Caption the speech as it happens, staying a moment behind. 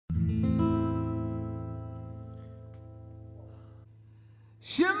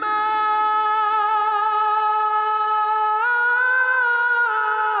Shema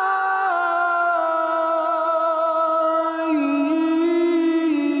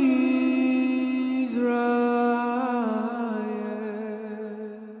Israel.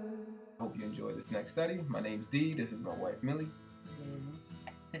 I hope you enjoy this next study. My name's Dee. This is my wife, Millie. So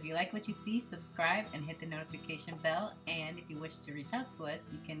if you like what you see, subscribe and hit the notification bell. And if you wish to reach out to us,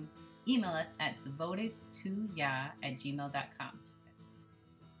 you can email us at devotedtoyah@gmail.com.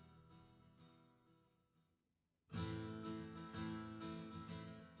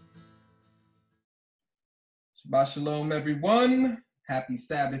 Shabbat Shalom, everyone. Happy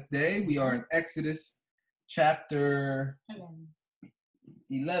Sabbath day. We are in Exodus chapter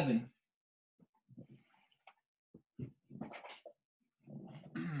 11.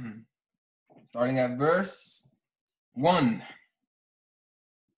 Starting at verse 1.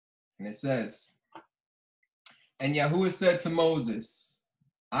 And it says, "And Yahuah said to Moses,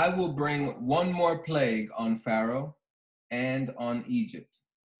 I will bring one more plague on Pharaoh and on Egypt.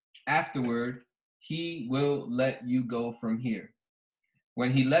 Afterward, he will let you go from here.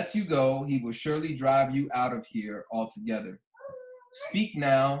 When he lets you go, he will surely drive you out of here altogether. Speak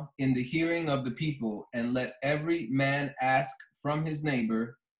now in the hearing of the people, and let every man ask from his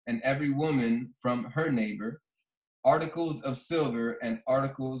neighbor, and every woman from her neighbor, articles of silver and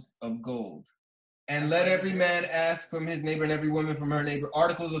articles of gold. And let every man ask from his neighbor and every woman from her neighbor,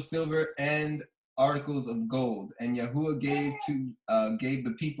 articles of silver and articles of gold. And Yahuah gave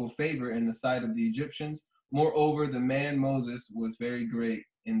the people favor in the sight of the Egyptians. Moreover, the man Moses was very great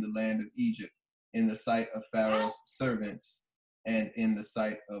in the land of Egypt, in the sight of Pharaoh's servants, and in the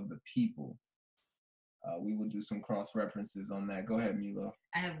sight of the people." We will do some cross references on that. Go ahead, Milo.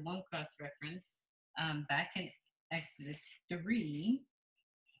 I have one cross reference. Back in Exodus 3,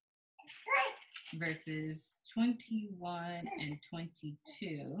 verses 21 and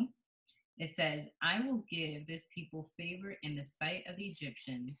 22, it says, "I will give this people favor in the sight of the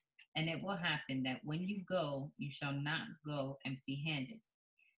Egyptians, and it will happen that when you go, you shall not go empty-handed.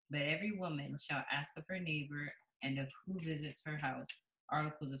 But every woman shall ask of her neighbor and of who visits her house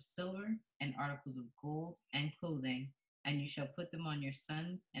articles of silver and articles of gold and clothing, and you shall put them on your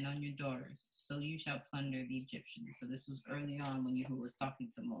sons and on your daughters. So you shall plunder the Egyptians." So this was early on when Yahuah was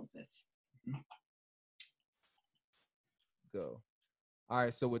talking to Moses. Go. All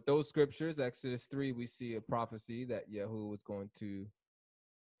right, so with those scriptures, Exodus 3, we see a prophecy that Yahuah was going to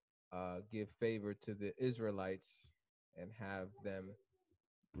give favor to the Israelites and have them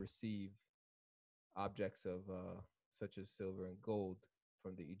receive objects of such as silver and gold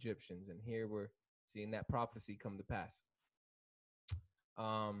from the Egyptians. And here we're seeing that prophecy come to pass.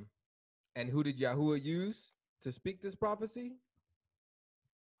 And who did Yahuah use to speak this prophecy?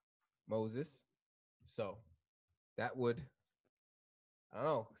 Moses. So that would, I don't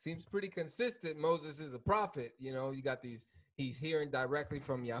know, seems pretty consistent. Moses is a prophet. You know, you got these, he's hearing directly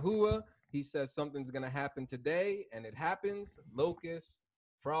from Yahuah. He says something's going to happen today, and it happens. Locusts,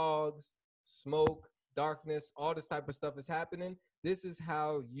 frogs, smoke, darkness, all this type of stuff is happening. This is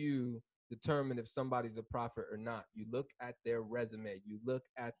how you determine if somebody's a prophet or not. You look at their resume. You look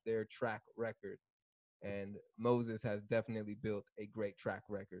at their track record. And Moses has definitely built a great track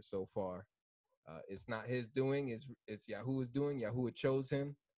record so far. It's not his doing, it's Yahuah's doing. Yahuah chose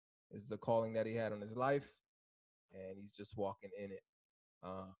him. It's the calling that he had on his life, and he's just walking in it.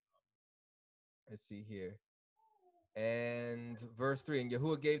 Let's see here. And verse 3, "And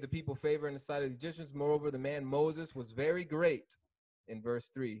Yahuah gave the people favor in the sight of the Egyptians. Moreover, the man Moses was very great." In verse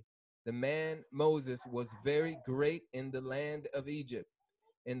 3, the man Moses was very great in the land of Egypt,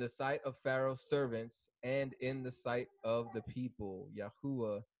 in the sight of Pharaoh's servants, and in the sight of the people.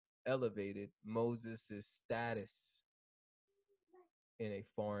 Yahuah elevated Moses' status in a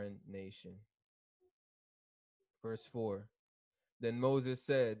foreign nation. Verse 4, "Then Moses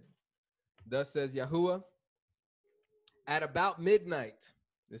said, Thus says Yahuah, at about midnight,"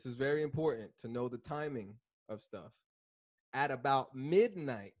 this is very important to know the timing of stuff, "at about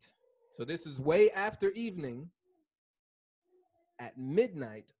midnight," so this is way after evening, "at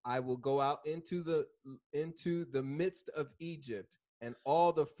midnight I will go out into the midst of Egypt, and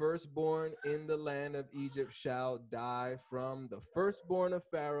all the firstborn in the land of Egypt shall die, from the firstborn of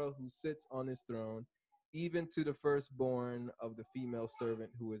Pharaoh who sits on his throne, even to the firstborn of the female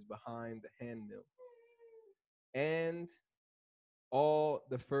servant who is behind the handmill, and all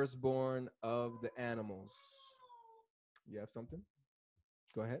the firstborn of the animals." You have something?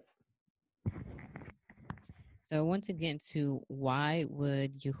 Go ahead. So I want to get into why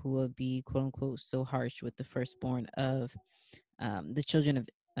would Yahuah be, quote unquote, so harsh with the firstborn of the children of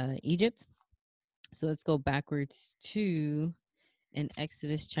Egypt. So let's go backwards to in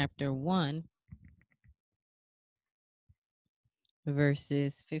Exodus chapter 1,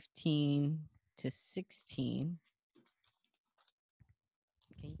 verses 15 to 16.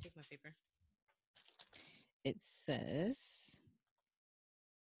 Can you take my paper? It says,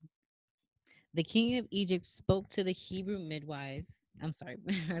 the king of Egypt spoke to the Hebrew midwives. I'm sorry,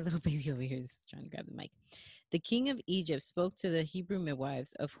 our little baby over here is trying to grab the mic. The king of Egypt spoke to the Hebrew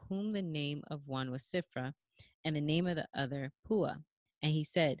midwives, of whom the name of one was Sifra, and the name of the other Pua. And he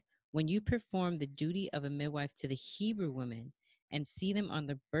said, when you perform the duty of a midwife to the Hebrew women and see them on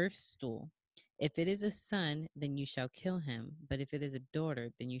the birth stool, if it is a son, then you shall kill him. But if it is a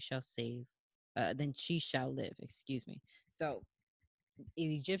daughter, then you shall save. Then she shall live. Excuse me. So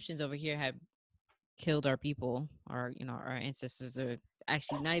the Egyptians over here had killed our people, our our ancestors are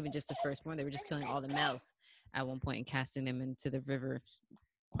actually not even just the firstborn, they were just killing all the males at one point and casting them into the river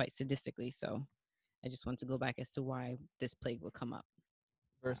quite sadistically. So I just want to go back as to why this plague will come up.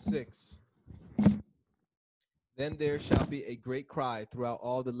 Verse 6. Then there shall be a great cry throughout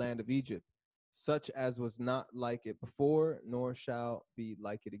all the land of Egypt, such as was not like it before, nor shall be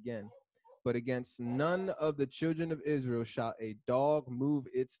like it again. But against none of the children of Israel shall a dog move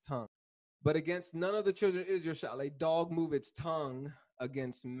its tongue. But against none of the children of Israel shall a dog move its tongue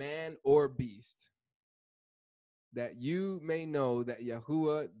against man or beast, that you may know that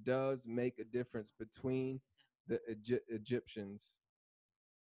Yahuah does make a difference between the Egyptians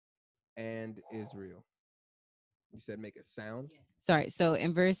and Israel. You said make a sound? Sorry. So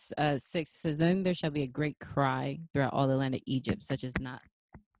in verse 6 it says, then there shall be a great cry throughout all the land of Egypt, such as not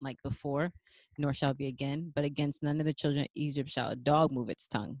like before, nor shall be again. But against none of the children of Egypt shall a dog move its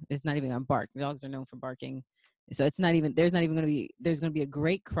tongue. It's not even gonna bark. Dogs are known for barking. So it's not even, there's gonna be a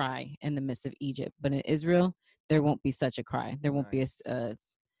great cry in the midst of Egypt. But in Israel, there won't be such a cry. There won't be a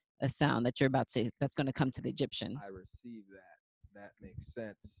sound that you're about to, that's gonna come to the Egyptians. I receive that. That makes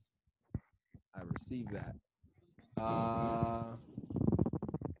sense. I receive that.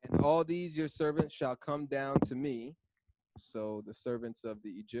 And all these your servants shall come down to me. So the servants of the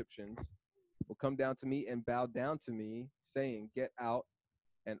Egyptians will come down to me and bow down to me, saying, get out,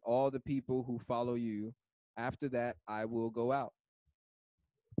 and all the people who follow you. After that, I will go out.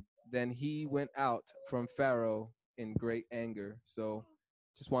 Then he went out from Pharaoh in great anger. So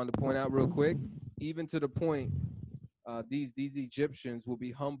just wanted to point out real quick, even to the point, these Egyptians will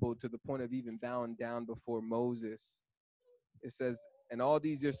be humbled to the point of even bowing down before Moses. It says, and all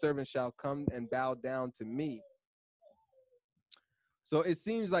these your servants shall come and bow down to me. So it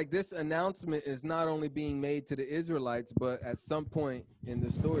seems like this announcement is not only being made to the Israelites, but at some point in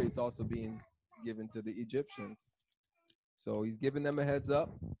the story, it's also being given to the Egyptians. So he's giving them a heads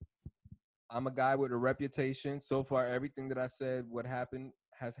up. I'm a guy with a reputation. So far, everything that I said would happen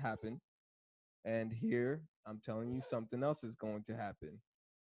has happened. And here, I'm telling you something else is going to happen.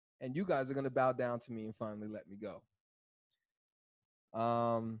 And you guys are going to bow down to me and finally let me go.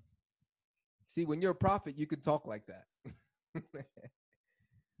 See, when you're a prophet, you could talk like that.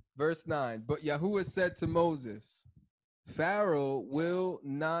 Verse 9, but Yahuah said to Moses, Pharaoh will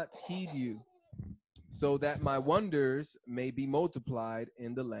not heed you, so that my wonders may be multiplied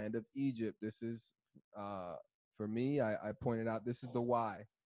in the land of Egypt. This is, for me, I pointed out, this is the why.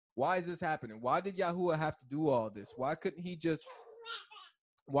 Why is this happening? Why did Yahuah have to do all this? Why couldn't he just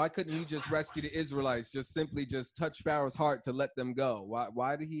rescue the Israelites, just simply just touch Pharaoh's heart to let them go?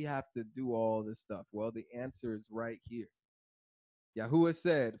 Why did he have to do all this stuff? Well, the answer is right here. Yahuah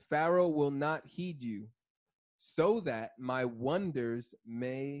said, Pharaoh will not heed you, so that my wonders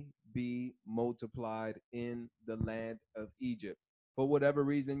may be multiplied in the land of Egypt. For whatever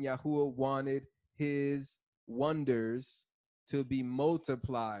reason, Yahuah wanted his wonders to be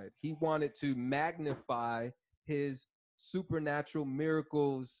multiplied. He wanted to magnify his supernatural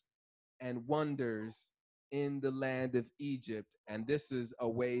miracles and wonders in the land of Egypt. And this is a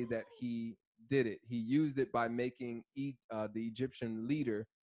way that he did it. He used it by making the Egyptian leader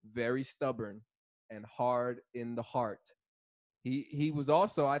very stubborn and hard in the heart. He was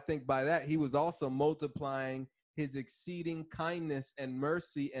also, I think by that, he was also multiplying his exceeding kindness and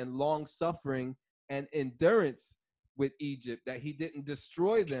mercy and long suffering and endurance with Egypt, that he didn't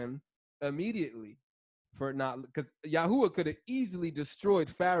destroy them immediately. For not, because Yahuah could have easily destroyed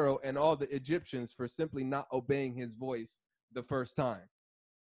Pharaoh and all the Egyptians for simply not obeying his voice the first time.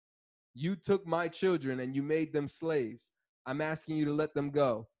 You took my children and you made them slaves. I'm asking you to let them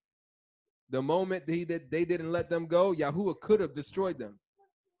go. The moment they didn't let them go, Yahuah could have destroyed them.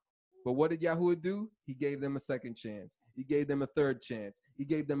 But what did Yahuah do? He gave them a second chance. He gave them a third chance. He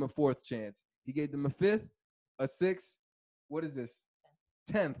gave them a fourth chance. He gave them a fifth, a sixth. What is this?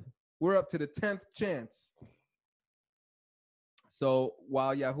 10th. We're up to the 10th chance. So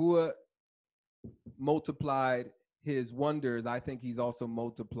while Yahuwah multiplied his wonders, I think he's also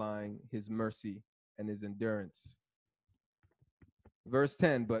multiplying his mercy and his endurance. Verse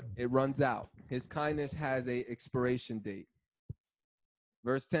 10, but it runs out. His kindness has a expiration date.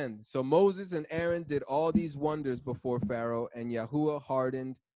 Verse 10, so Moses and Aaron did all these wonders before Pharaoh, and Yahuwah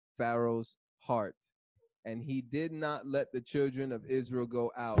hardened Pharaoh's heart, and he did not let the children of Israel go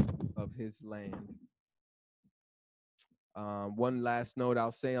out of his land. One last note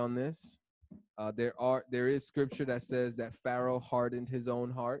I'll say on this. There is scripture that says that Pharaoh hardened his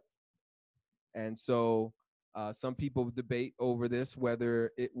own heart. And so some people debate over this,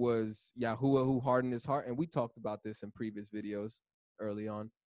 whether it was Yahuwah who hardened his heart. And we talked about this in previous videos early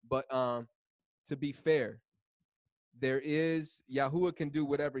on. But to be fair, Yahuwah can do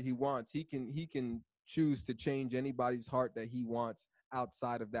whatever he wants. He can choose to change anybody's heart that he wants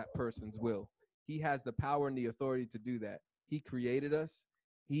outside of that person's will. He has the power and the authority to do that. He created us.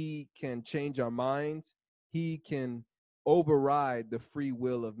 He can change our minds. He can override the free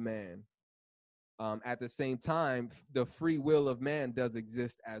will of man. At the same time, the free will of man does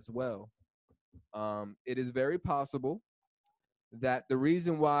exist as well. It is very possible that the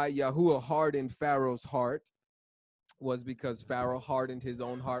reason why Yahuwah hardened Pharaoh's heart was because Pharaoh hardened his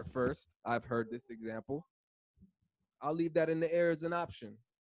own heart first. I've heard this example. I'll leave that in the air as an option.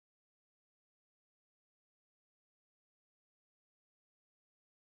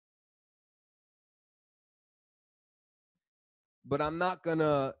 But I'm not going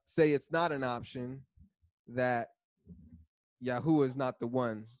to say it's not an option that Yahuwah is not the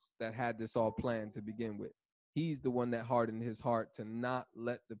one that had this all planned to begin with. He's the one that hardened his heart to not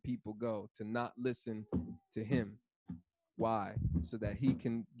let the people go, to not listen to him. Why? So that he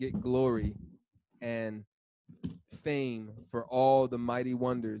can get glory and fame for all the mighty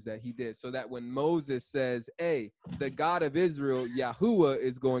wonders that he did. So that when Moses says, hey, the God of Israel, Yahuwah,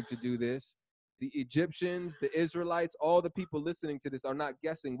 is going to do this, the Egyptians, the Israelites, all the people listening to this are not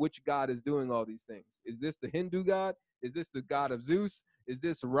guessing which God is doing all these things. Is this the Hindu God? Is this the God of Zeus? Is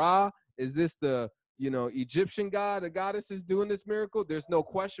this Ra? Is this the Egyptian God, the goddess is doing this miracle? There's no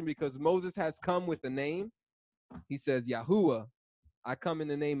question, because Moses has come with a name. He says, Yahuwah, I come in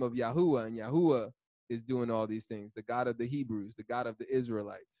the name of Yahuwah, and Yahuwah is doing all these things, the God of the Hebrews, the God of the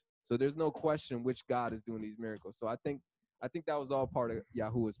Israelites. So there's no question which God is doing these miracles. So I think that was all part of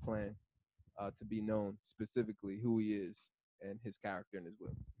Yahuwah's plan, to be known specifically who he is and his character and his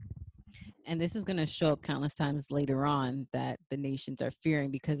will. And this is going to show up countless times later on, that the nations are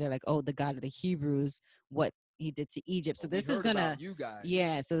fearing, because they're like, oh, the God of the Hebrews, what he did to Egypt. So this is going to, you guys.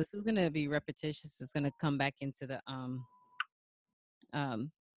 Yeah, so this is going to be repetitious. It's going to come back into the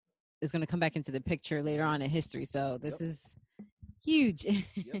it's going to come back into the picture later on in history. So this is huge.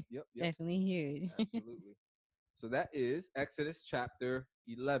 Yep. Definitely huge. Absolutely. So that is Exodus chapter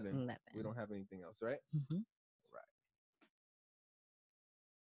 11. 11. We don't have anything else, right? Mm-hmm.